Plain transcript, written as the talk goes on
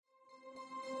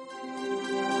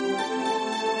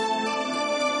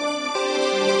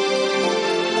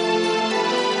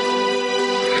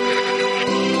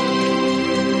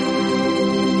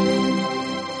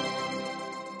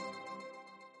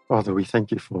we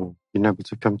thank you for being able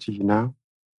to come to you now.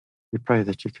 We pray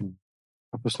that you can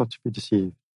help us not to be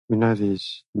deceived. We know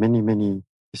there's many, many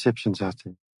deceptions out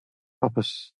there. Help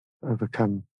us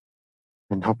overcome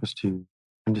and help us to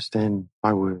understand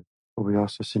thy word. For we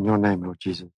ask this in your name, Lord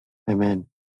Jesus. Amen.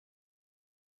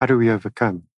 How do we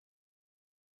overcome?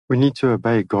 We need to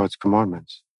obey God's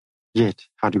commandments. Yet,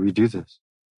 how do we do this?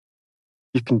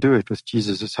 You can do it with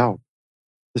Jesus' help.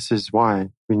 This is why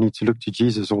we need to look to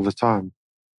Jesus all the time.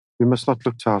 We must not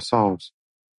look to ourselves.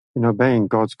 In obeying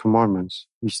God's commandments,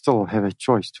 we still have a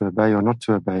choice to obey or not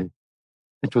to obey.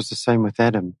 It was the same with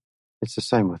Adam. It's the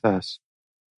same with us.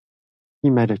 He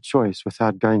made a choice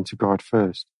without going to God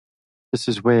first. This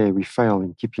is where we fail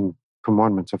in keeping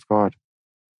commandments of God.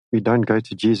 We don't go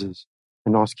to Jesus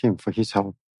and ask him for his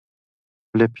help.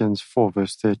 Philippians 4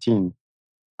 verse 13.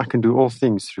 I can do all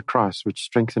things through Christ which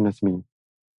strengtheneth me.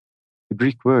 The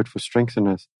Greek word for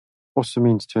strengtheneth also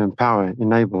means to empower,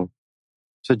 enable.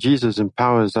 So Jesus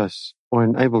empowers us or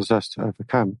enables us to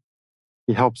overcome.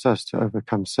 He helps us to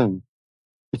overcome sin.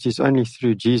 It is only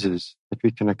through Jesus that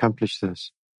we can accomplish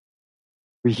this.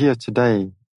 We hear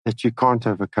today that you can't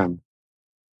overcome,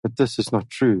 but this is not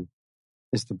true,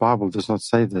 as the Bible does not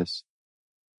say this.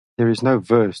 There is no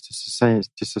verse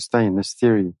to sustain this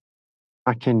theory.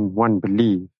 How can one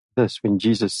believe this when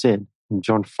Jesus said in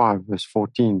John 5 verse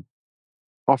 14,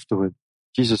 Afterward,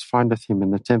 Jesus findeth him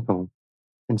in the temple,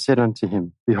 and said unto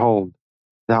him, Behold,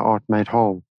 thou art made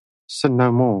whole. Sin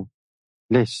no more,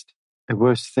 lest a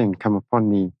worse thing come upon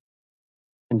thee.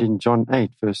 And in John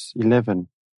 8 verse 11,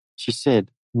 she said,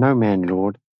 No man,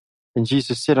 Lord. And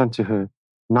Jesus said unto her,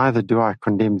 Neither do I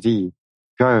condemn thee.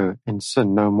 Go and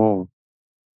sin no more.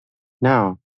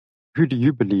 Now, who do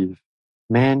you believe?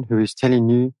 Man who is telling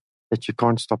you that you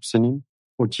can't stop sinning,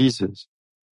 or Jesus?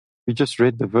 We just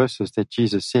read the verses that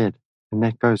Jesus said, and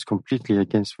that goes completely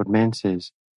against what man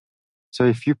says. So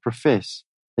if you profess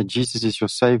that Jesus is your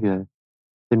Savior,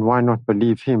 then why not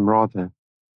believe him rather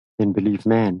than believe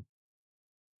man?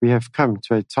 We have come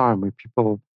to a time where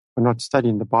people are not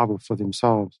studying the Bible for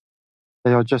themselves.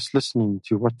 They are just listening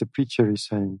to what the preacher is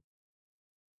saying.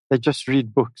 They just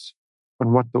read books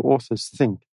on what the authors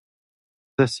think.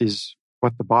 This is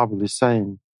what the Bible is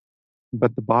saying,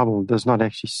 but the Bible does not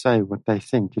actually say what they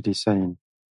think it is saying.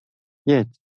 Yet,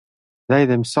 they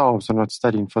themselves are not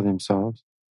studying for themselves.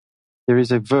 There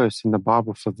is a verse in the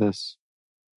Bible for this.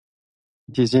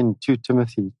 It is in 2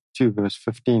 Timothy 2 verse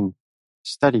 15.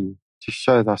 Study to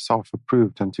show thyself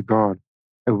approved unto God,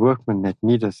 a workman that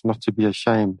needeth not to be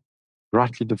ashamed,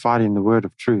 rightly dividing the word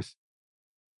of truth.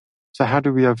 So how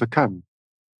do we overcome?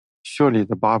 Surely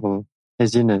the Bible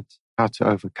has in it how to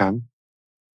overcome.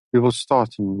 We will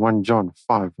start in 1 John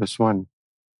 5 verse 1.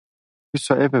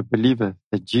 Whosoever believeth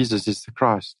that Jesus is the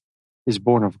Christ is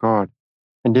born of God,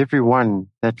 and every one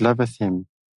that loveth him,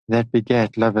 that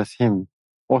begat loveth him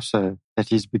also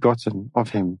that is begotten of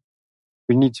him.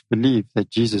 We need to believe that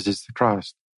Jesus is the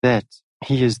Christ, that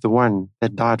he is the one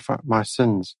that died for my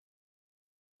sins.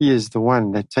 He is the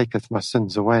one that taketh my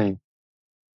sins away.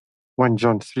 1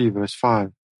 John 3 verse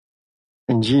 5.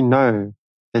 And ye know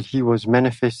that he was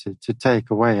manifested to take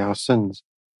away our sins,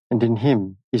 and in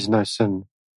him is no sin.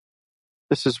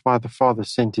 This is why the Father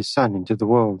sent his Son into the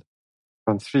world.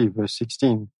 John 3 verse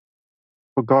 16.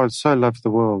 For God so loved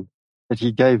the world that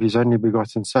he gave his only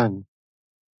begotten Son,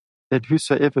 that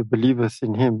whosoever believeth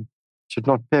in him should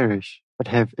not perish, but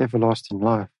have everlasting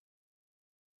life.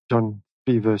 John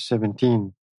 3 verse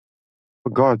 17. For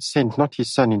God sent not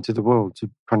his Son into the world to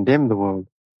condemn the world,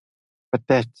 but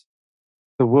that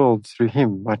the world through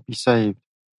him might be saved.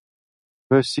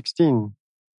 Verse 16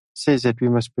 says that we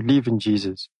must believe in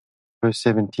Jesus. Verse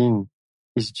 17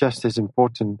 is just as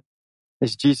important,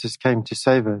 as Jesus came to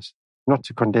save us, not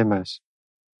to condemn us.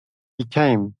 He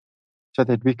came so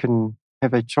that we can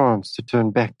have a chance to turn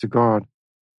back to God.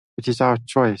 It is our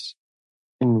choice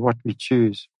in what we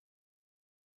choose.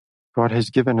 God has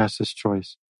given us this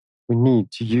choice. We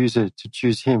need to use it to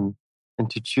choose him and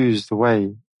to choose the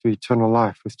way to eternal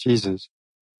life with Jesus.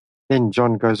 Then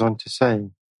John goes on to say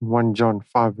in 1 John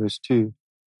 5 verse 2,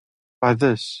 By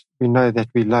this we know that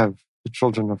we love the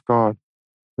children of God,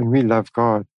 when we love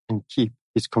God and keep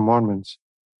his commandments.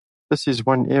 This is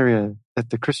one area that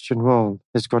the Christian world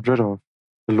has got rid of,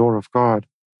 the law of God.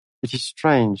 It is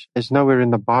strange, as nowhere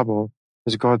in the Bible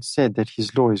has God said that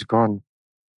his law is gone.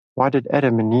 Why did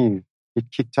Adam and Eve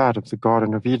get kicked out of the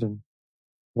Garden of Eden?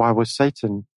 Why was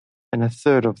Satan and a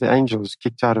third of the angels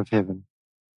kicked out of heaven?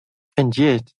 And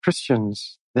yet,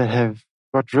 Christians that have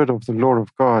got rid of the law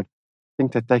of God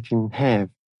think that they can have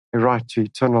a right to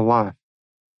eternal life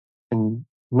and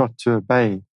not to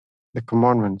obey the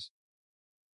commandments.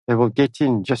 They will get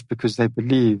in just because they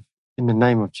believe in the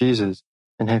name of Jesus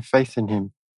and have faith in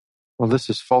him. Well, this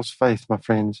is false faith, my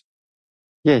friends.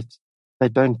 Yet, they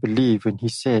don't believe when he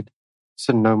said,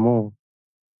 sin no more.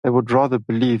 They would rather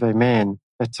believe a man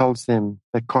that tells them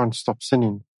they can't stop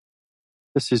sinning.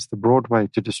 This is the broad way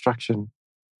to destruction.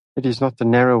 It is not the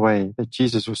narrow way that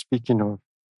Jesus was speaking of.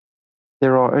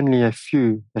 There are only a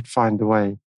few that find the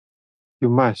way. You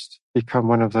must become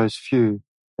one of those few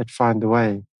that find the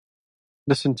way.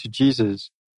 Listen to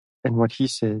Jesus and what he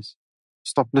says.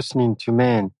 Stop listening to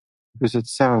man because it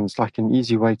sounds like an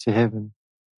easy way to heaven.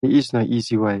 There is no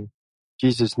easy way.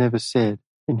 Jesus never said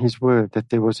in his word that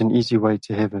there was an easy way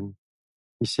to heaven.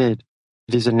 He said,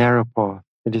 it is a narrow path,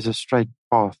 it is a straight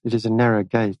path, it is a narrow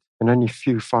gate, and only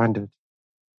few find it.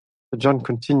 But John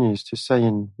continues to say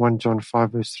in 1 John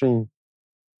 5 verse 3,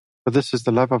 for this is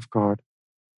the love of God,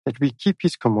 that we keep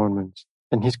his commandments,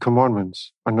 and his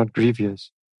commandments are not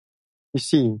grievous. You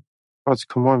see, God's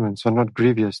commandments are not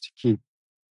grievous to keep.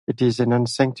 It is an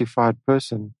unsanctified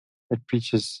person that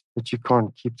preaches that you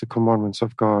can't keep the commandments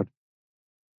of God.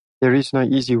 There is no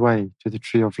easy way to the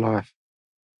tree of life.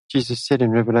 Jesus said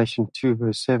in Revelation 2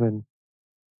 verse 7,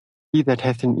 he that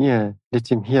hath an ear,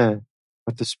 let him hear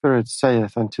what the Spirit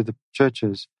saith unto the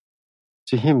churches.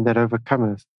 To him that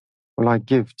overcometh will I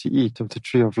give to eat of the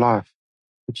tree of life,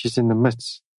 which is in the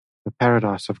midst of the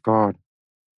paradise of God.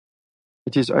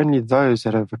 It is only those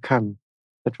that overcome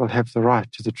that will have the right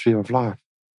to the tree of life.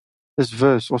 This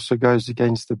verse also goes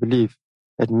against the belief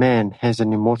that man has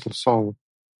an immortal soul.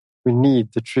 We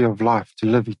need the tree of life to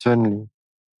live eternally.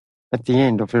 At the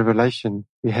end of Revelation,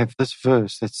 we have this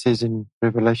verse that says in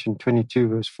Revelation 22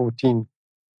 verse 14,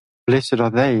 blessed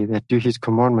are they that do his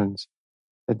commandments,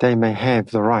 that they may have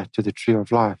the right to the tree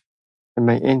of life, and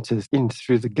may enter in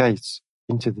through the gates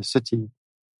into the city.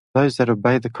 Those that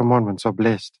obey the commandments are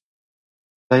blessed.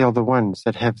 They are the ones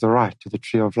that have the right to the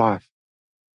tree of life.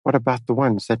 What about the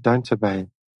ones that don't obey?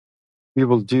 We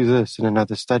will do this in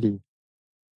another study.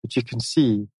 But you can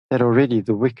see that already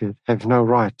the wicked have no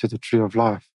right to the tree of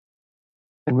life.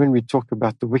 And when we talk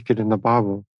about the wicked in the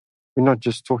Bible, we're not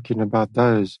just talking about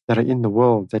those that are in the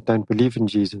world that don't believe in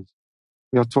Jesus.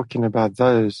 We are talking about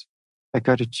those that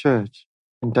go to church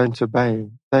and don't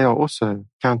obey. They are also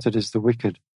counted as the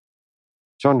wicked.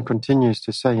 John continues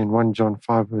to say in 1 John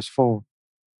 5 verse 4,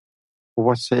 for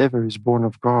whatsoever is born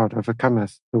of God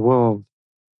overcometh the world.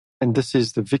 And this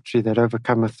is the victory that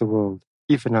overcometh the world,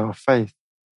 even our faith.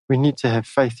 We need to have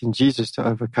faith in Jesus to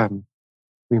overcome.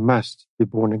 We must be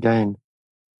born again.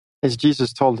 As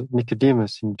Jesus told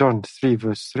Nicodemus in John 3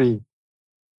 verse 3,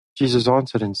 Jesus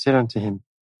answered and said unto him,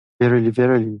 verily,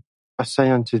 verily, I say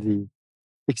unto thee,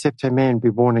 except a man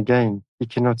be born again, he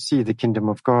cannot see the kingdom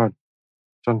of God.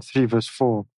 John 3 verse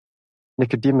 4,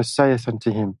 Nicodemus saith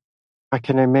unto him, how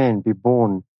can a man be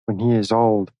born when he is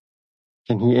old?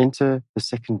 Can he enter the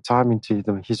second time into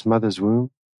his mother's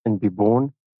womb and be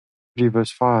born? 3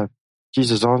 verse 5,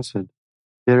 Jesus answered,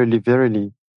 verily,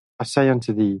 verily, I say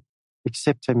unto thee,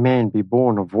 except a man be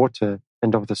born of water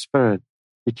and of the Spirit,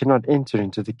 he cannot enter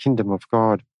into the kingdom of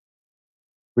God.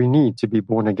 We need to be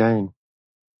born again.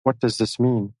 What does this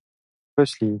mean?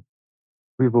 Firstly,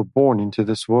 we were born into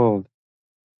this world.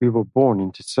 We were born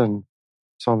into sin.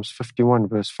 Psalms 51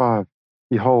 verse 5,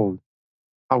 behold,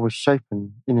 I was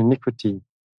shapen in iniquity,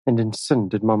 and in sin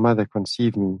did my mother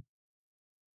conceive me.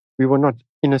 We were not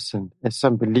innocent, as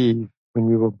some believe, when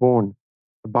we were born.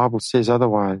 The Bible says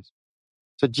otherwise.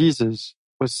 So Jesus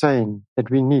was saying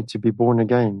that we need to be born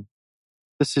again.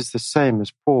 This is the same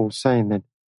as Paul saying that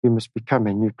we must become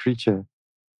a new creature.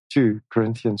 2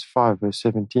 Corinthians 5 verse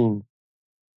 17.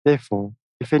 Therefore,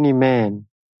 if any man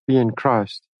be in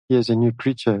Christ, he is a new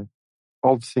creature.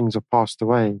 Old things are passed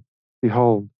away.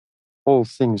 Behold, all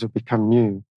things are become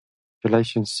new.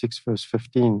 Galatians 6 verse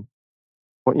 15.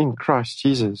 For in Christ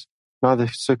Jesus neither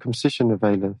circumcision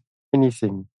availeth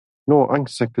anything, nor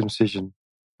uncircumcision,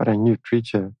 but a new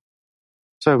creature.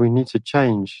 So we need to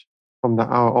change from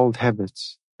our old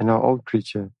habits and our old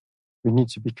creature. We need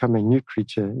to become a new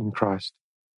creature in Christ.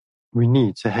 We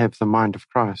need to have the mind of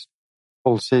Christ.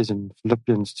 Paul says in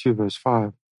Philippians 2 verse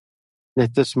 5,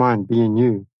 let this mind be in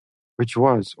you, which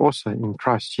was also in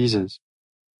Christ Jesus.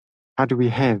 How do we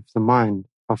have the mind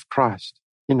of Christ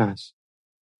in us?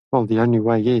 Well, the only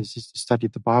way is to study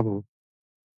the Bible,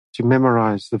 to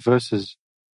memorize the verses,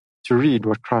 to read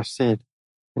what Christ said,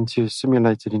 and to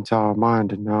assimilate it into our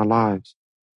mind and our lives,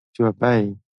 to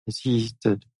obey as he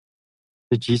did.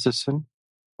 Did Jesus sin?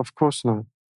 Of course not.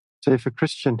 So if a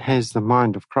Christian has the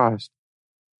mind of Christ,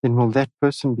 then will that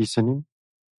person be sinning?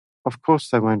 Of course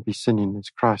they won't be sinning, as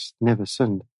Christ never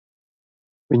sinned.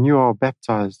 When you are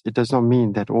baptized, it does not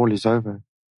mean that all is over.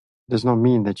 It does not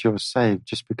mean that you are saved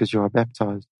just because you are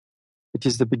baptized. It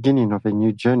is the beginning of a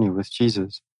new journey with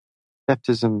Jesus.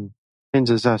 Baptism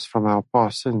cleanses us from our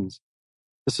past sins.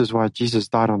 This is why Jesus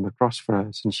died on the cross for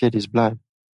us and shed his blood.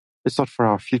 It's not for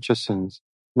our future sins.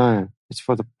 No, it's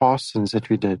for the past sins that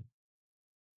we did.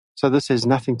 So this has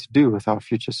nothing to do with our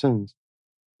future sins.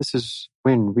 This is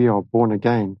when we are born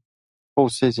again. Paul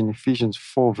says in Ephesians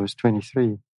 4 verse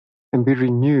 23, and be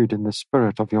renewed in the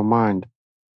spirit of your mind.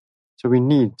 So we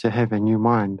need to have a new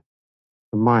mind,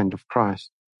 the mind of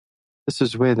Christ. This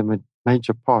is where the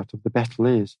major part of the battle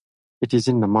is. It is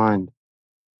in the mind.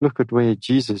 Look at where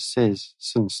Jesus says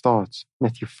sin starts.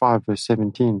 Matthew 5 verse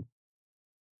 17.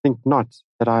 Think not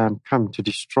that I am come to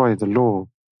destroy the law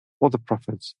or the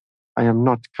prophets. I am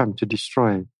not come to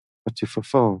destroy, but to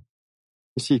fulfill.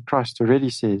 You see, Christ already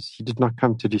says he did not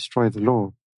come to destroy the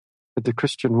law, but the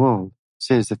Christian world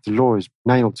says that the law is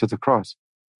nailed to the cross.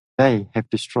 They have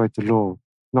destroyed the law,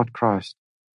 not Christ.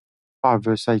 5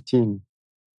 verse 18.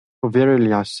 For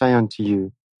verily I say unto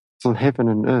you, till heaven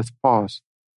and earth pass,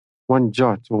 one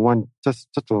jot or one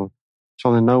tittle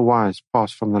shall in no wise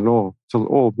pass from the law, till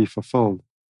all be fulfilled.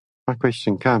 My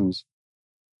question comes,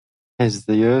 has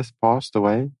the earth passed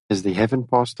away? Has the heaven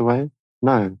passed away?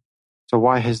 No. So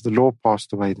why has the law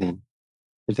passed away then?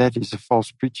 If that is a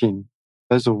false preaching,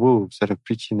 those are wolves that are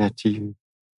preaching that to you.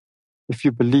 If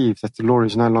you believe that the law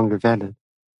is no longer valid,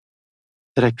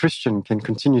 that a Christian can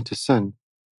continue to sin,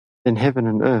 then heaven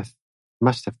and earth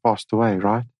must have passed away,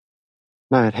 right?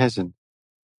 No, it hasn't.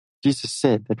 Jesus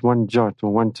said that one jot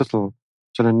or one tittle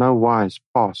shall in no wise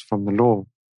pass from the law.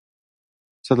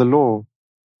 So the law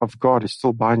of God is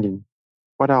still binding.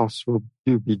 What else will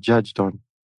you be judged on?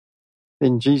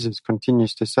 Then Jesus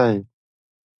continues to say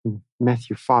in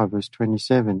Matthew 5 verse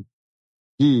 27,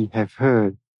 ye have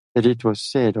heard that it was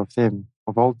said of them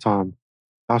of old time,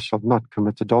 thou shalt not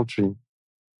commit adultery.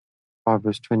 5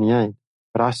 verse 28,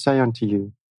 but I say unto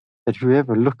you, that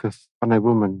whoever looketh on a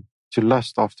woman to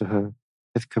lust after her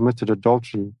hath committed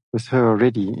adultery with her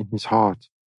already in his heart.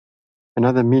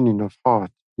 Another meaning of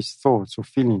heart is thoughts or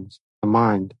feelings, the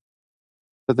mind.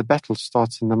 So the battle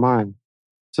starts in the mind.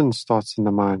 Sin starts in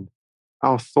the mind.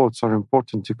 Our thoughts are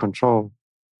important to control.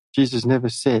 Jesus never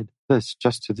said this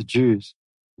just to the Jews.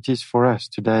 It is for us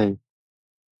today.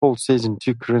 Paul says in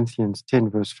 2 Corinthians 10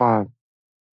 verse 5,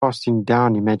 casting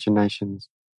down imaginations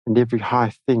and every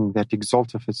high thing that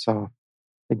exalteth itself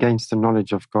against the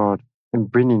knowledge of God, and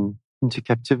bringing into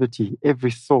captivity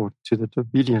every thought to the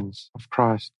obedience of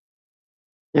Christ.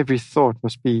 Every thought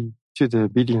must be to the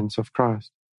obedience of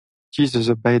Christ. Jesus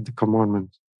obeyed the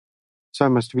commandments. So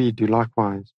must we do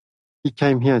likewise. He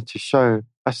came here to show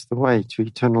us the way to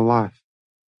eternal life.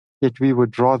 Yet we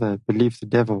would rather believe the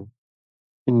devil,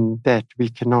 in that we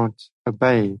cannot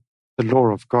obey the law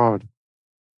of God,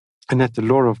 and that the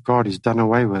law of God is done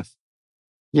away with.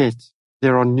 Yet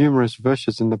there are numerous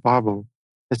verses in the Bible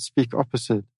that speak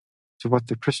opposite to what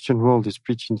the Christian world is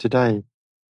preaching today.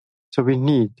 So we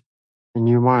need a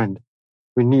new mind.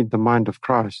 We need the mind of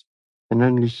Christ, and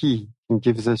only he can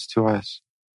give this to us.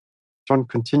 John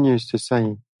continues to say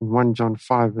in 1 John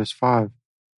 5 verse 5,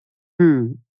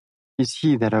 who is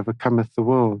he that overcometh the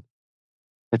world?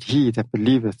 But he that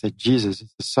believeth that Jesus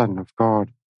is the Son of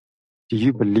God. Do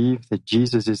you believe that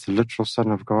Jesus is the literal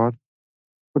Son of God?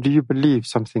 Or do you believe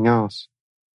something else?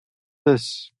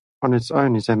 This, on its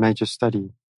own, is a major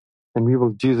study, and we will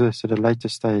do this at a later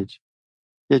stage.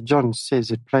 Yet John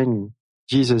says it plainly,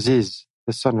 Jesus is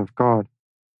the Son of God,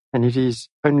 and it is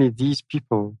only these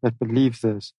people that believe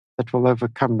this that will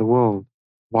overcome the world.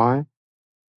 Why?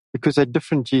 Because a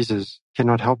different Jesus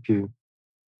cannot help you.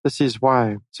 This is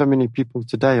why so many people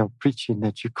today are preaching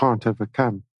that you can't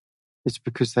overcome. It's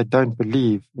because they don't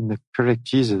believe in the correct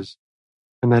Jesus,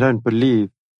 and they don't believe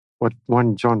what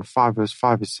 1 John 5 verse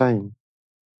 5 is saying.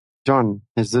 John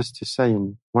has this to say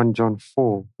in 1 John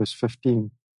 4 verse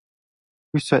 15.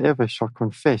 Whosoever shall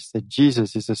confess that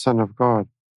Jesus is the Son of God,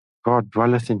 God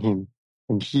dwelleth in him,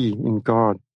 and he in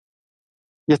God.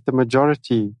 Yet the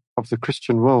majority of the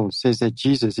Christian world says that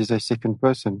Jesus is a second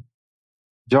person.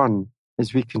 John,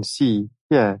 as we can see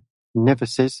here, never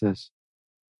says this.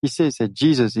 He says that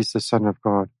Jesus is the Son of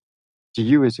God. Do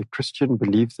you as a Christian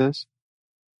believe this?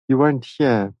 You won't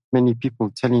hear many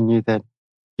people telling you that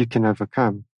you can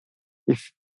overcome.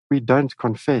 If we don't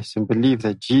confess and believe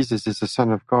that Jesus is the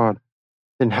Son of God,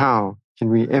 then how can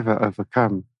we ever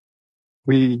overcome?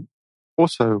 We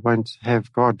also won't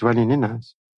have God dwelling in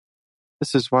us.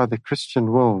 This is why the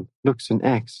Christian world looks and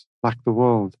acts like the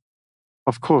world.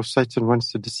 Of course, Satan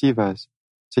wants to deceive us,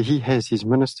 so he has his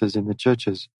ministers in the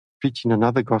churches preaching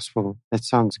another gospel that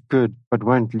sounds good but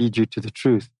won't lead you to the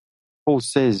truth. Paul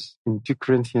says in 2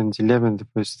 Corinthians 11,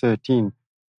 verse 13,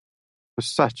 "For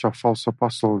such are false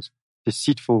apostles,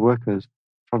 deceitful workers,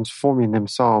 transforming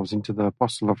themselves into the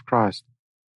apostle of Christ."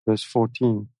 Verse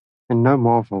 14, "And no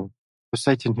marvel, for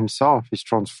Satan himself is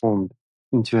transformed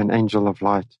into an angel of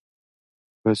light."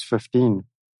 Verse 15,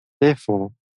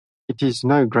 "Therefore, it is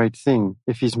no great thing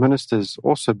if his ministers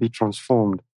also be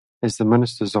transformed as the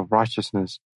ministers of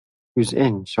righteousness, whose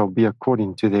end shall be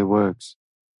according to their works."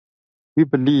 We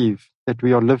believe that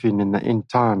we are living in the end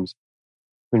times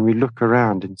when we look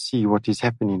around and see what is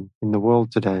happening in the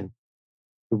world today.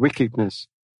 The wickedness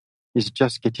is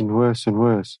just getting worse and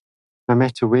worse, no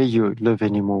matter where you live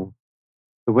anymore.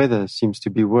 The weather seems to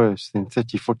be worse than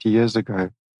 30, 40 years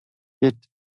ago. Yet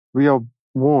we are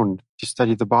warned to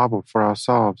study the Bible for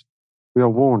ourselves. We are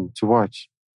warned to watch,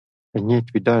 and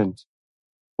yet we don't.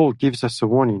 Paul gives us a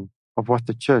warning of what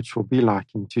the church will be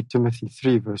like in 2 Timothy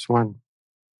 3, verse 1.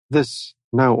 "This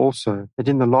know also, that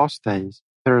in the last days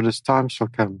perilous times shall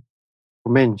come, for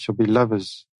men shall be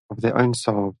lovers of their own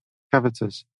selves,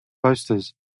 covetous,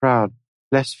 boasters, proud,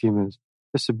 blasphemers,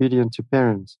 disobedient to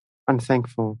parents,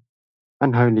 unthankful,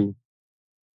 unholy."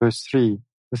 Verse 3,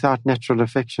 "Without natural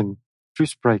affection,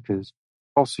 truce breakers,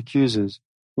 false accusers,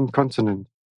 incontinent,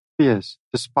 fierce,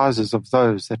 despisers of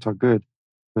those that are good."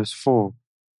 Verse 4,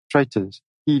 "Traitors,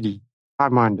 heady,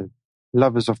 high-minded,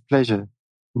 lovers of pleasure,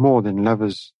 more than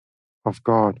lovers of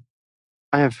God."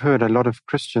 I have heard a lot of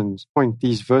Christians point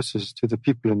these verses to the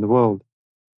people in the world,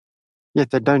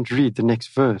 yet they don't read the next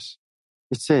verse.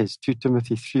 It says, 2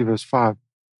 Timothy 3 verse 5,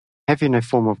 "Having a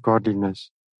form of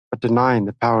godliness, but denying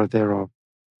the power thereof.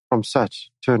 From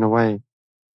such turn away."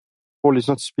 Paul is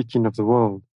not speaking of the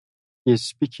world. He is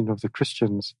speaking of the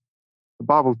Christians. The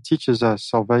Bible teaches us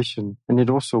salvation, and it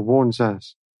also warns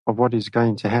us of what is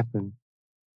going to happen.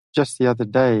 Just the other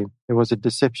day, there was a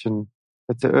deception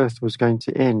that the earth was going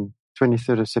to end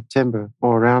 23rd of September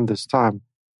or around this time.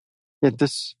 Yet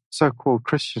this so-called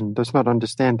Christian does not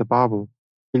understand the Bible.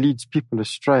 He leads people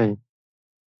astray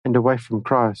and away from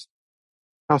Christ.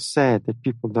 How sad that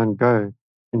people don't go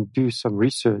and do some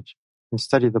research and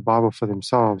study the Bible for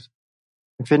themselves.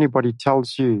 If anybody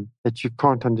tells you that you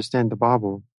can't understand the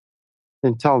Bible,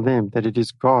 then tell them that it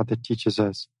is God that teaches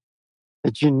us.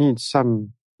 That you need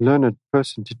some learned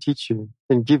person to teach you,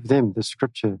 then give them the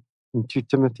scripture in 2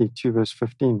 Timothy 2 verse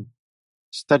 15.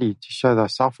 "Study to show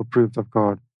thyself approved of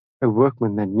God, a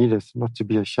workman that needeth not to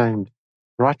be ashamed,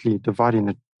 rightly dividing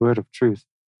the word of truth."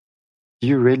 Do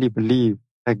you really believe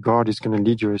that God is going to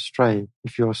lead you astray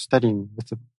if you are studying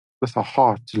with a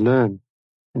heart to learn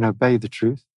and obey the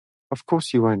truth? Of course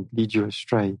He won't lead you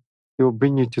astray. He will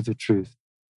bring you to the truth.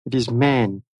 It is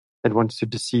man that wants to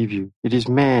deceive you. It is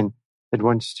man that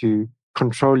wants to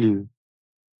control you.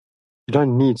 You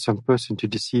don't need some person to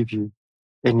deceive you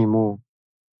anymore.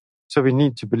 So we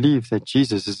need to believe that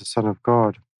Jesus is the Son of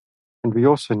God. And we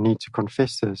also need to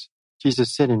confess this.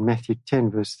 Jesus said in Matthew 10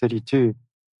 verse 32,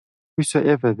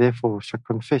 "Whosoever therefore shall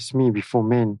confess me before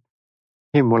men,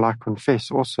 him will I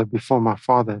confess also before my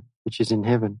Father which is in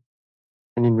heaven."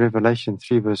 And in Revelation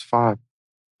 3 verse 5,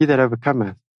 "He that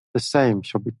overcometh, the same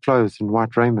shall be clothed in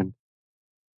white raiment.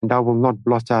 And I will not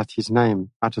blot out his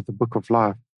name out of the book of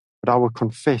life, but I will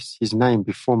confess his name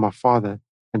before my Father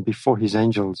and before his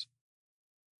angels."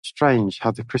 Strange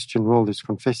how the Christian world is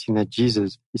confessing that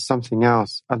Jesus is something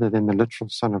else other than the literal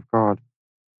Son of God.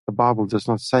 The Bible does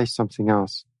not say something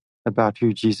else about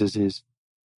who Jesus is.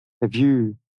 Have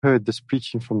you heard this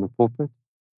preaching from the pulpit?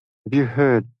 Have you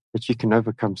heard that you can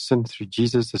overcome sin through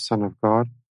Jesus, the Son of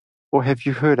God? Or have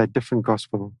you heard a different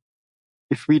gospel?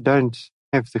 If we don't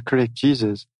have the correct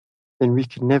Jesus, then we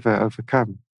can never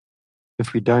overcome.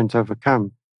 If we don't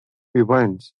overcome, we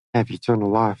won't have eternal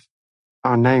life.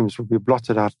 Our names will be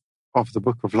blotted out of the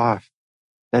book of life.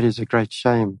 That is a great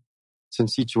shame,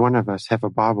 since each one of us have a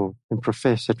Bible and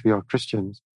profess that we are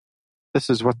Christians.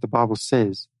 This is what the Bible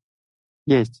says.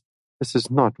 Yet, this is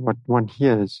not what one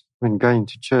hears when going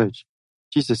to church.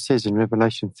 Jesus says in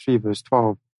Revelation 3 verse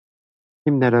 12,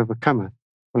 "Him that overcometh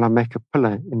will I make a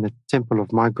pillar in the temple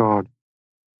of my God,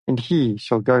 and he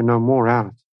shall go no more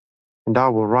out, and I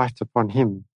will write upon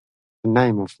him the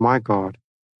name of my God,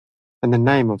 and the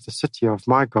name of the city of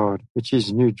my God, which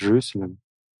is New Jerusalem,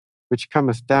 which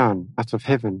cometh down out of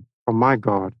heaven from my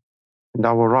God, and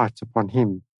I will write upon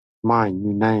him my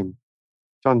new name."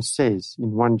 John says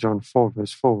in 1 John 4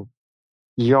 verse 4,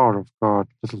 "Ye are of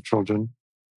God, little children,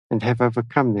 and have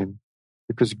overcome them,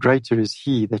 because greater is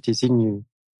he that is in you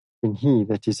than he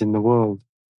that is in the world."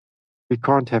 We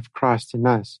can't have Christ in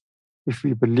us if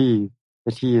we believe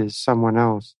that he is someone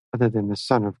else other than the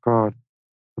Son of God.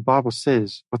 The Bible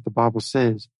says what the Bible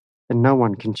says, and no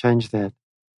one can change that.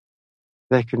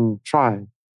 They can try to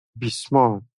be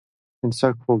smart and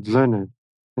so-called learned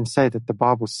and say that the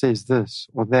Bible says this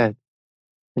or that,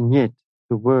 and yet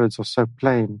the words are so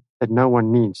plain that no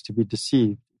one needs to be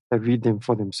deceived if they read them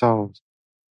for themselves.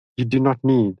 You do not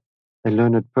need a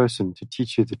learned person to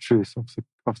teach you the truth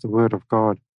of the Word of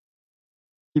God.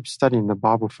 Keep studying the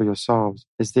Bible for yourselves,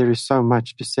 as there is so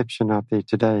much deception out there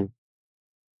today.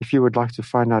 If you would like to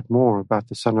find out more about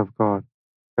the Son of God,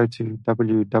 go to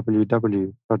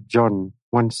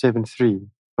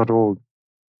www.john173.org.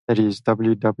 That is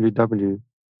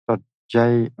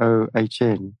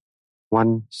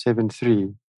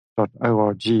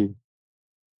www.john173.org.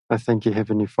 I thank you,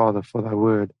 Heavenly Father, for thy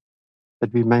word,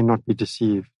 that we may not be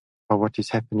deceived by what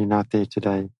is happening out there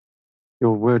today.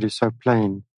 Your word is so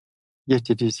plain, yet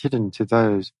it is hidden to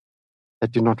those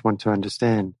that do not want to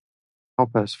understand.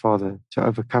 Help us, Father, to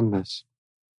overcome this.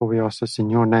 For we ask this in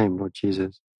your name, Lord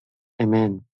Jesus.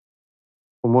 Amen.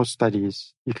 For more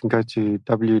studies, you can go to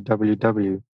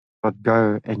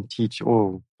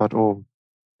www.goandteachall.org.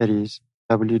 That is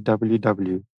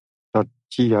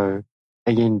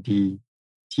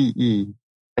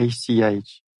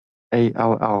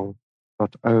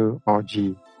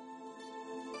www.goandteachall.org.